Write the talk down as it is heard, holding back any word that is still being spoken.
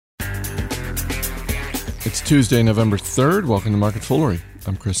Tuesday, November 3rd. Welcome to Market Foolery.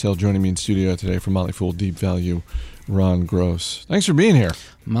 I'm Chris Hill. Joining me in studio today from Motley Fool Deep Value, Ron Gross. Thanks for being here.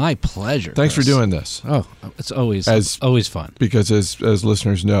 My pleasure. Thanks for doing this. Oh, it's always fun. Because as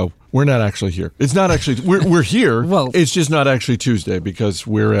listeners know, we're not actually here. It's not actually, we're here. Well, it's just not actually Tuesday because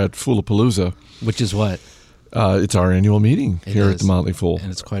we're at Foolapalooza. Which is what? It's our annual meeting here at the Motley Fool.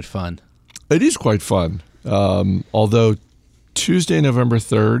 And it's quite fun. It is quite fun. Although Tuesday, November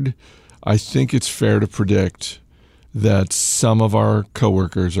 3rd, I think it's fair to predict that some of our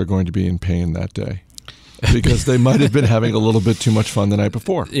coworkers are going to be in pain that day because they might have been having a little bit too much fun the night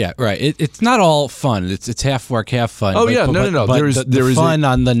before. Yeah, right. It's not all fun. It's half work, half fun. Oh, but, no. But there is fun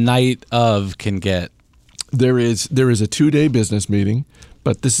on the night of can get. There is a 2-day business meeting,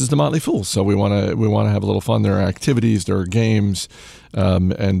 but this is the Motley Fool, so we want to have a little fun. There are activities, there are games,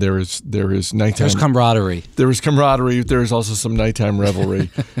 and there is nighttime. There's camaraderie. There is camaraderie. There is also some nighttime revelry,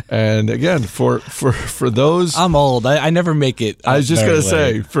 and again, for those, I'm old. I never make it. I was just going to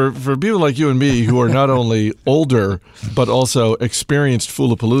say, for people like you and me who are not only older but also experienced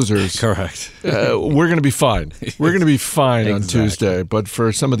Foolapaloozers, correct. We're going to be fine. We're going to be fine on Exactly. Tuesday. But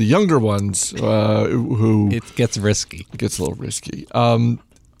for some of the younger ones who It gets risky. It gets a little risky.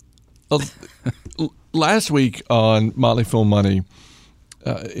 Last week on Motley Fool Money,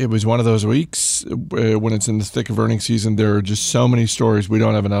 it was one of those weeks when it's in the thick of earnings season. There are just so many stories. We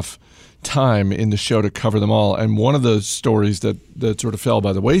don't have enough time in the show to cover them all. And one of the stories that sort of fell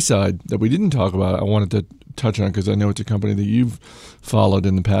by the wayside that we didn't talk about, I wanted to touch on because I know it's a company that you've followed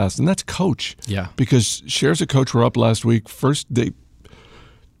in the past, and that's Coach. Yeah. Because shares of Coach were up last week.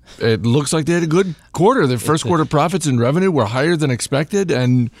 It looks like they had a good quarter. Their first quarter profits and revenue were higher than expected,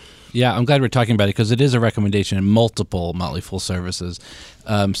 and Yeah, I'm glad we're talking about it because it is a recommendation in multiple Motley Fool services.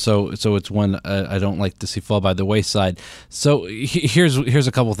 So it's one I don't like to see fall by the wayside. So here's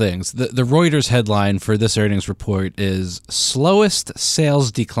a couple things. The Reuters headline for this earnings report is slowest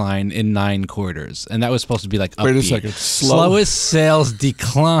sales decline in 9 quarters, and that was supposed to be like upbeat. Wait a second. Slowest sales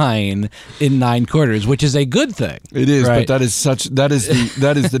decline in 9 quarters, which is a good thing. it is. Right. But that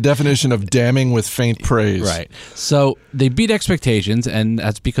is the definition of damning with faint praise. Right. So they beat expectations, and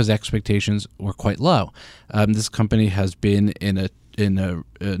that's because expectations were quite low. This company has been in a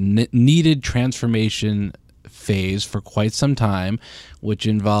needed transformation phase for quite some time, which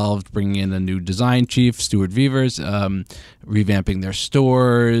involved bringing in a new design chief, Stuart Vevers, revamping their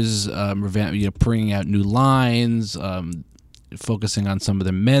stores, bringing out new lines, focusing on some of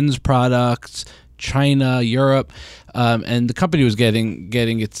the men's products, China, Europe, and the company was getting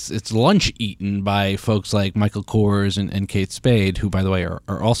its lunch eaten by folks like Michael Kors and Kate Spade, who, by the way,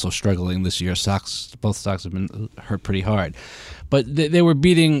 are also struggling this year. Both stocks have been hurt pretty hard. But they were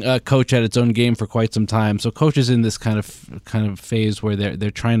beating Coach at its own game for quite some time. So Coach is in this kind of phase where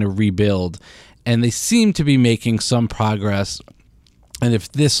they're trying to rebuild, and they seem to be making some progress. And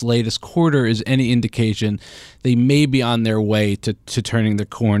if this latest quarter is any indication, they may be on their way to turning the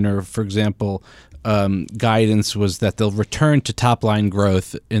corner. For example, guidance was that they'll return to top-line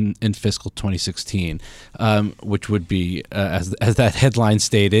growth in fiscal 2016, which would be, as that headline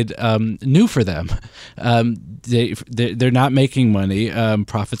stated, new for them. They're not making money.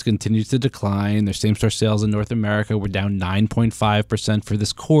 Profits continue to decline. Their same-store sales in North America were down 9.5% for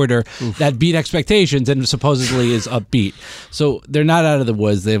this quarter. Oof. That beat expectations and supposedly is upbeat. So they're not out of the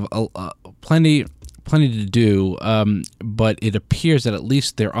woods. They have plenty to do, but it appears that at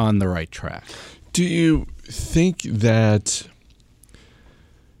least they're on the right track. Do you think that?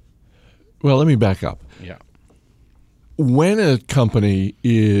 Well, let me back up. Yeah. When a company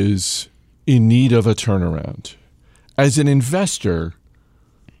is in need of a turnaround, as an investor,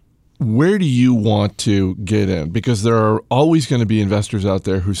 where do you want to get in? Because there are always going to be investors out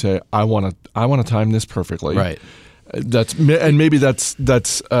there who say, "I want to time this perfectly." Right. Maybe that's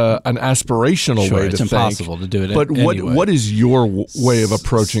an aspirational way to think. It's impossible to do it. But anyway. what is your way of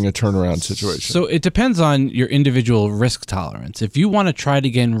approaching a turnaround situation? So it depends on your individual risk tolerance. If you want to try to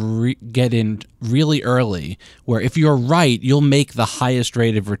get in really early, where if you're right, you'll make the highest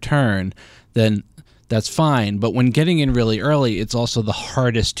rate of return, then that's fine. But when getting in really early, it's also the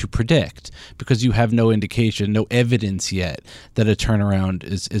hardest to predict because you have no indication, no evidence yet that a turnaround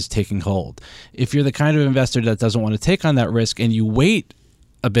is taking hold. If you're the kind of investor that doesn't want to take on that risk and you wait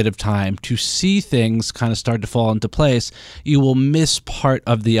a bit of time to see things kind of start to fall into place, you will miss part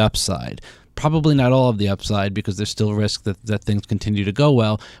of the upside. Probably not all of the upside because there's still risk that things continue to go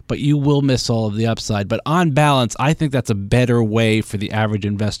well, but you will miss all of the upside. But on balance, I think that's a better way for the average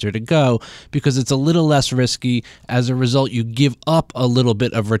investor to go because it's a little less risky. As a result, you give up a little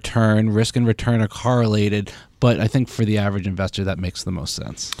bit of return. Risk and return are correlated, but I think for the average investor, that makes the most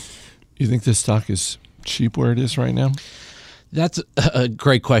sense. You think this stock is cheap where it is right now? That's a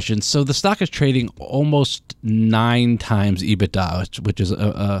great question. So the stock is trading almost 9 times EBITDA, which is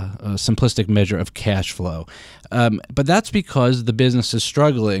a simplistic measure of cash flow. But that's because the business is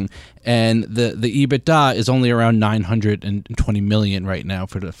struggling, and the EBITDA is only around $920 million right now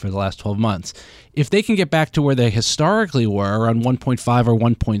for the last 12 months. If they can get back to where they historically were, around 1.5 or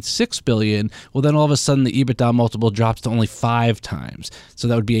 1.6 billion, well, then all of a sudden the EBITDA multiple drops to only 5 times. So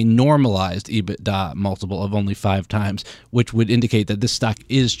that would be a normalized EBITDA multiple of only 5 times, which would indicate that this stock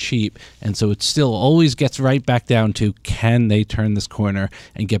is cheap. And so it still always gets right back down to, can they turn this corner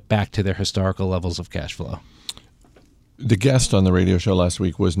and get back to their historical levels of cash flow? The guest on the radio show last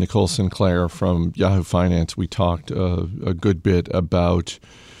week was Nicole Sinclair from Yahoo Finance. We talked a good bit about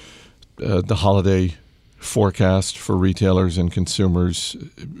the holiday forecast for retailers and consumers.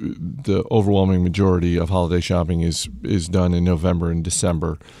 The overwhelming majority of holiday shopping is done in November and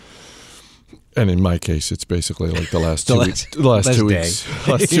December. And in my case, it's basically like the last 2 weeks. The last 2 weeks.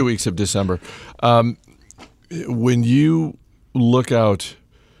 Last 2 weeks of December. When you look out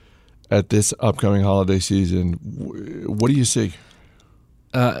at this upcoming holiday season, what do you see?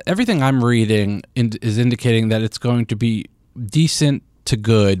 Everything I'm reading is indicating that it's going to be decent to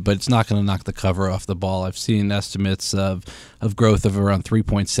good, but it's not going to knock the cover off the ball. I've seen estimates of growth of around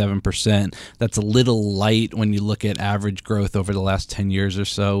 3.7%. That's a little light when you look at average growth over the last 10 years or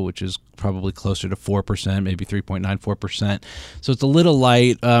so, which is probably closer to 4%, maybe 3.94%. So it's a little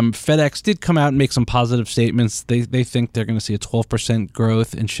light. FedEx did come out and make some positive statements. They think they're going to see a 12%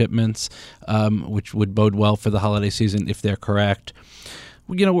 growth in shipments, which would bode well for the holiday season if they're correct.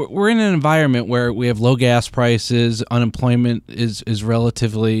 You know, we're in an environment where we have low gas prices, unemployment is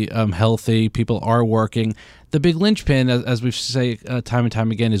relatively healthy, people are working. The big linchpin, as we say time and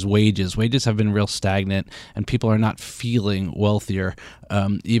time again, is wages. Wages have been real stagnant, and people are not feeling wealthier,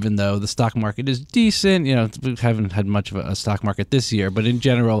 even though the stock market is decent. You know, we haven't had much of a stock market this year, but in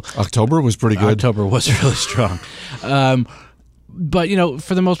general, October was pretty good. October was really strong. But, you know,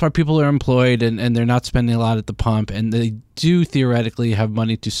 for the most part, people are employed and they're not spending a lot at the pump, and they do theoretically have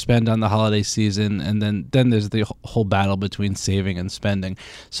money to spend on the holiday season, and then there's the whole battle between saving and spending.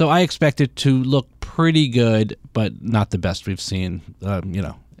 So I expect it to look pretty good, but not the best we've seen, you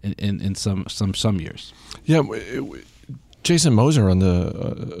know, in some years. Yeah, Jason Moser on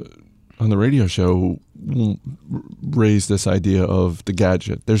the radio show raised this idea of the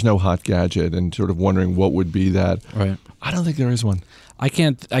gadget. There's no hot gadget, and sort of wondering what would be that. Right. I don't think there is one. I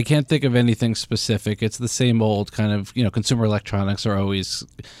can't think of anything specific. It's the same old kind of, you know, consumer electronics are always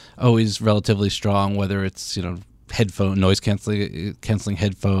relatively strong, whether it's, you know, noise canceling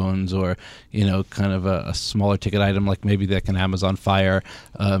headphones, or, you know, kind of a smaller ticket item like maybe like an Amazon Fire.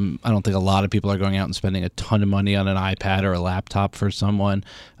 I don't think a lot of people are going out and spending a ton of money on an iPad or a laptop for someone.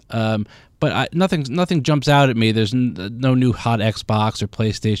 But nothing jumps out at me. There's no new hot Xbox or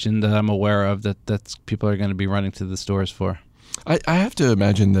PlayStation that I'm aware of that people are going to be running to the stores for. I have to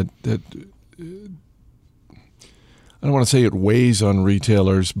imagine that I don't want to say it weighs on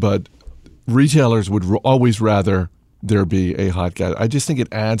retailers, but retailers would always rather there be a hot gadget. I just think it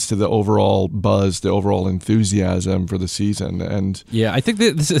adds to the overall buzz, the overall enthusiasm for the season. And yeah, I think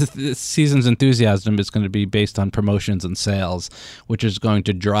that this season's enthusiasm is going to be based on promotions and sales, which is going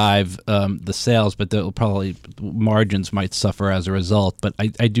to drive the sales, but margins might suffer as a result. But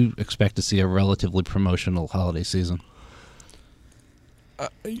I do expect to see a relatively promotional holiday season.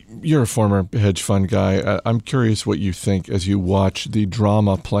 You're a former hedge fund guy. I'm curious what you think as you watch the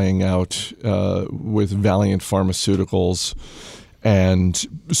drama playing out with Valeant Pharmaceuticals, and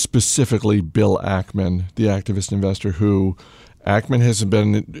specifically Bill Ackman, the activist investor who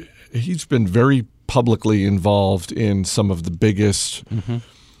he's been very publicly involved in some of the biggest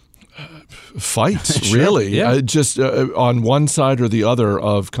fights, Sure, really. yeah. Just on one side or the other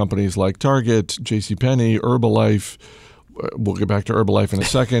of companies like Target, JCPenney, Herbalife. We'll get back to Herbalife in a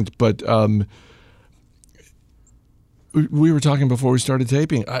second, but we were talking before we started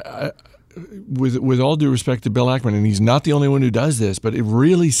taping. With all due respect to Bill Ackman, and he's not the only one who does this, but it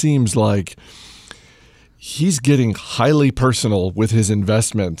really seems like he's getting highly personal with his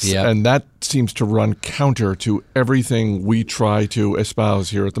investments, Yep. and that seems to run counter to everything we try to espouse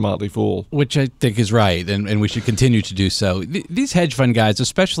here at the Motley Fool. Which I think is right, and we should continue to do so. These hedge fund guys,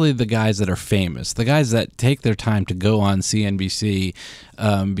 especially the guys that are famous, the guys that take their time to go on CNBC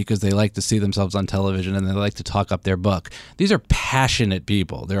because they like to see themselves on television and they like to talk up their book. These are passionate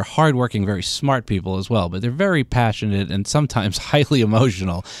people. They're hardworking, very smart people as well, but they're very passionate and sometimes highly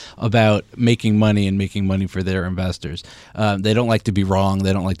emotional about making money and making money for their investors. They don't like to be wrong.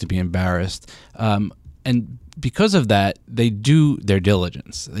 They don't like to be embarrassed. And because of that, they do their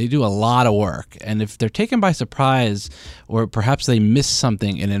diligence. They do a lot of work. And if they're taken by surprise or perhaps they miss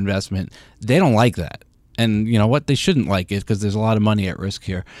something in investment, they don't like that. And you know what? They shouldn't like it because there's a lot of money at risk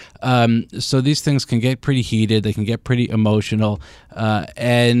here. So these things can get pretty heated. They can get pretty emotional.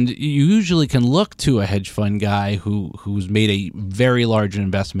 And you usually can look to a hedge fund guy who's made a very large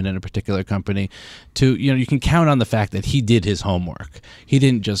investment in a particular company to, you can count on the fact that he did his homework. He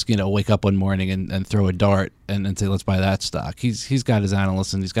didn't just, wake up one morning and throw a dart and say, let's buy that stock. He's got his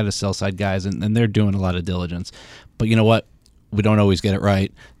analysts and he's got his sell side guys and they're doing a lot of diligence. But you know what? We don't always get it right.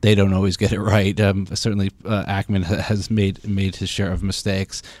 They don't always get it right. Certainly, Ackman has made his share of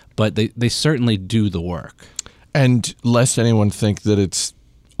mistakes, but they certainly do the work. And lest anyone think that it's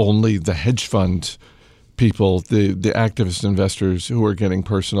only the hedge fund people, the activist investors who are getting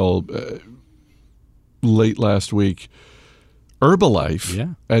personal. Late last week,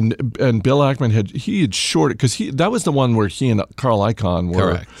 Herbalife and Bill Ackman had shorted because that was the one where he and Carl Icahn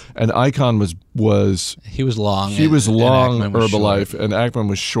were. Correct. And Icahn was he was long. He was long and Herbalife, and Ackman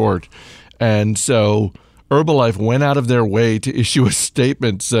was short. And so Herbalife went out of their way to issue a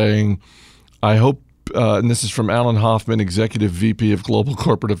statement saying, "I hope," and this is from Alan Hoffman, Executive VP of Global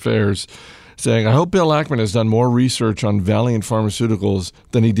Corporate Affairs, saying, "I hope Bill Ackman has done more research on Valeant Pharmaceuticals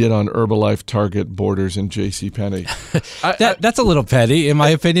than he did on Herbalife, Target, Borders, and JCPenney." That's a little petty, in my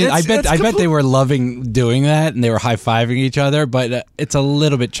opinion. I bet they were loving doing that and they were high-fiving each other, but it's a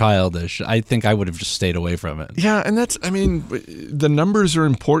little bit childish. I think I would have just stayed away from it. Yeah, and the numbers are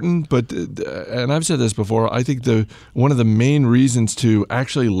important, but and I've said this before, I think one of the main reasons to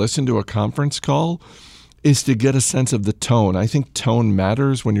actually listen to a conference call is to get a sense of the tone. I think tone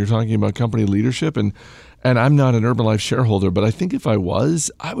matters when you're talking about company leadership, and I'm not an Herbalife shareholder, but I think if I was,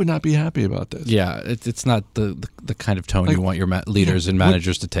 I would not be happy about this. Yeah, it's not the kind of tone you want your leaders and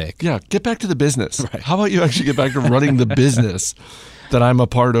managers to take. Yeah, get back to the business. Right. How about you actually get back to running the business that I'm a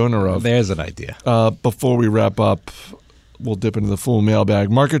part owner of? There's an idea. Before we wrap up, we'll dip into the Fool mailbag.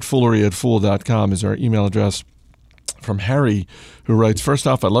 Marketfoolery@fool.com is our email address. From Harry, who writes, "First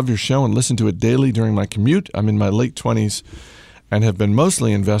off, I love your show and listen to it daily during my commute. I'm in my late 20s and have been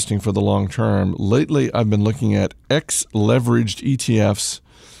mostly investing for the long term. Lately, I've been looking at X-leveraged ETFs,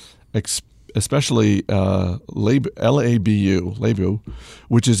 especially LABU,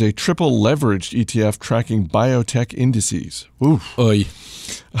 which is a triple leveraged ETF tracking biotech indices." Oof. Oy.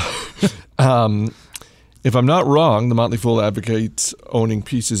 If I'm not wrong, the Motley Fool advocates owning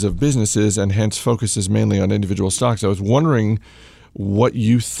pieces of businesses and hence focuses mainly on individual stocks. I was wondering what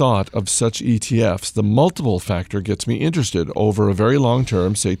you thought of such ETFs. The multiple factor gets me interested over a very long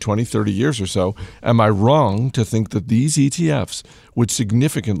term, say 20, 30 years or so. Am I wrong to think that these ETFs would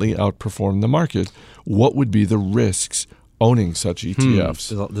significantly outperform the market? What would be the risks owning such ETFs?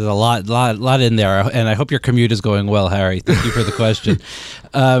 There's a lot in there, and I hope your commute is going well, Harry. Thank you for the question.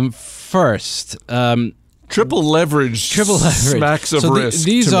 First, Triple leverage smacks of risk.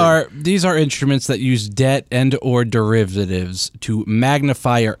 These are instruments that use debt and or derivatives to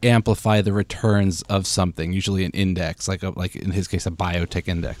magnify or amplify the returns of something, usually an index, like in his case a biotech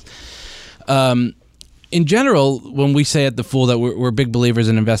index. In general, when we say at The Fool that we're big believers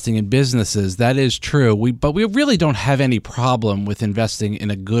in investing in businesses, that is true. But we really don't have any problem with investing in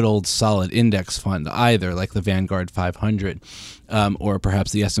a good old solid index fund either, like the Vanguard 500 or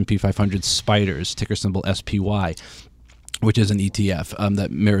perhaps the S&P 500 Spiders, ticker symbol SPY, which is an ETF that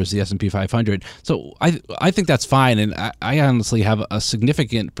mirrors the S&P 500. So I think that's fine, and I honestly have a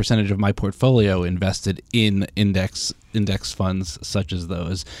significant percentage of my portfolio invested in index funds such as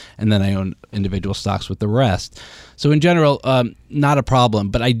those, and then I own individual stocks with the rest. So in general, not a problem,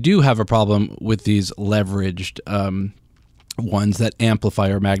 but I do have a problem with these leveraged ones that amplify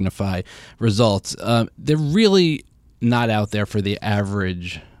or magnify results. They're really not out there for the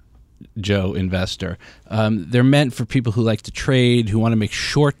average Joe investor. They're meant for people who like to trade, who want to make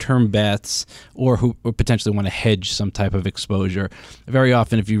short-term bets, or who potentially want to hedge some type of exposure. Very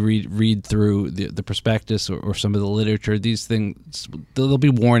often, if you read through the prospectus or some of the literature, these things, there'll be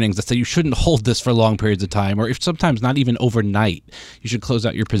warnings that say you shouldn't hold this for long periods of time, or if sometimes not even overnight. You should close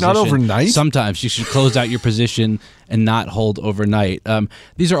out your position. Not overnight? Sometimes you should close out your position and not hold overnight.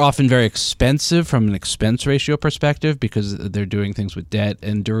 These are often very expensive from an expense ratio perspective because they're doing things with debt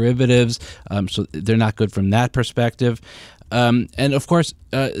and derivatives, so they're not good from that perspective. And of course,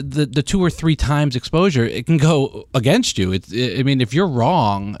 the 2 or 3 times exposure, it can go against you. I mean, if you're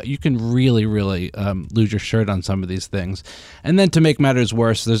wrong, you can really, really lose your shirt on some of these things. And then to make matters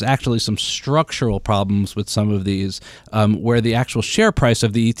worse, there's actually some structural problems with some of these, where the actual share price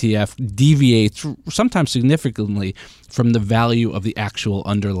of the ETF deviates sometimes significantly from the value of the actual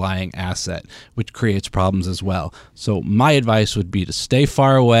underlying asset, which creates problems as well. So my advice would be to stay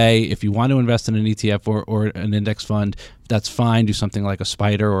far away. If you want to invest in an ETF or an index fund, that's fine. Do something like a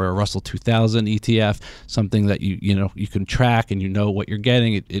SPDR or a Russell 2000 ETF, something that you can track and you know what you're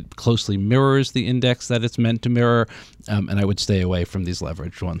getting. It closely mirrors the index that it's meant to mirror, and I would stay away from these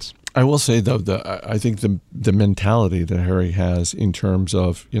leveraged ones. I will say, though, I think the mentality that Harry has in terms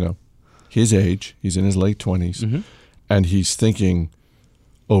of, his age, he's in his late 20s, and he's thinking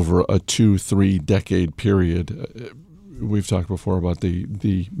over a 2-3 decade period. We've talked before about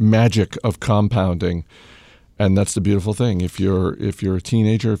the magic of compounding, and that's the beautiful thing. If you're a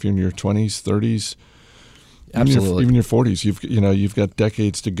teenager, if you're in your 20s, 30s, absolutely, even your 40s, you've got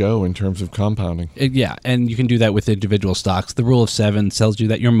decades to go in terms of compounding. Yeah, and you can do that with individual stocks. The rule of 7 tells you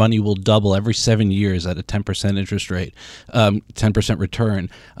that your money will double every 7 years at a 10% interest rate, 10% return.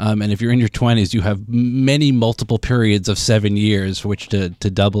 And if you're in your 20s, you have many multiple periods of 7 years for which to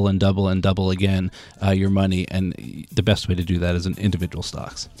double and double and double again your money. And the best way to do that is in individual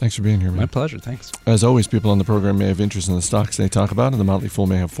stocks. Thanks for being here, man. My pleasure. Thanks. As always, people on the program may have interest in the stocks they talk about, and the Motley Fool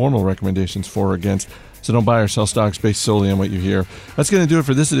may have formal recommendations for or against. So don't buy or sell stocks based solely on what you hear. That's going to do it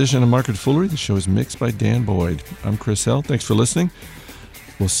for this edition of Market Foolery. The show is mixed by Dan Boyd. I'm Chris Held. Thanks for listening.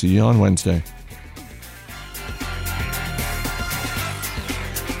 We'll see you on Wednesday.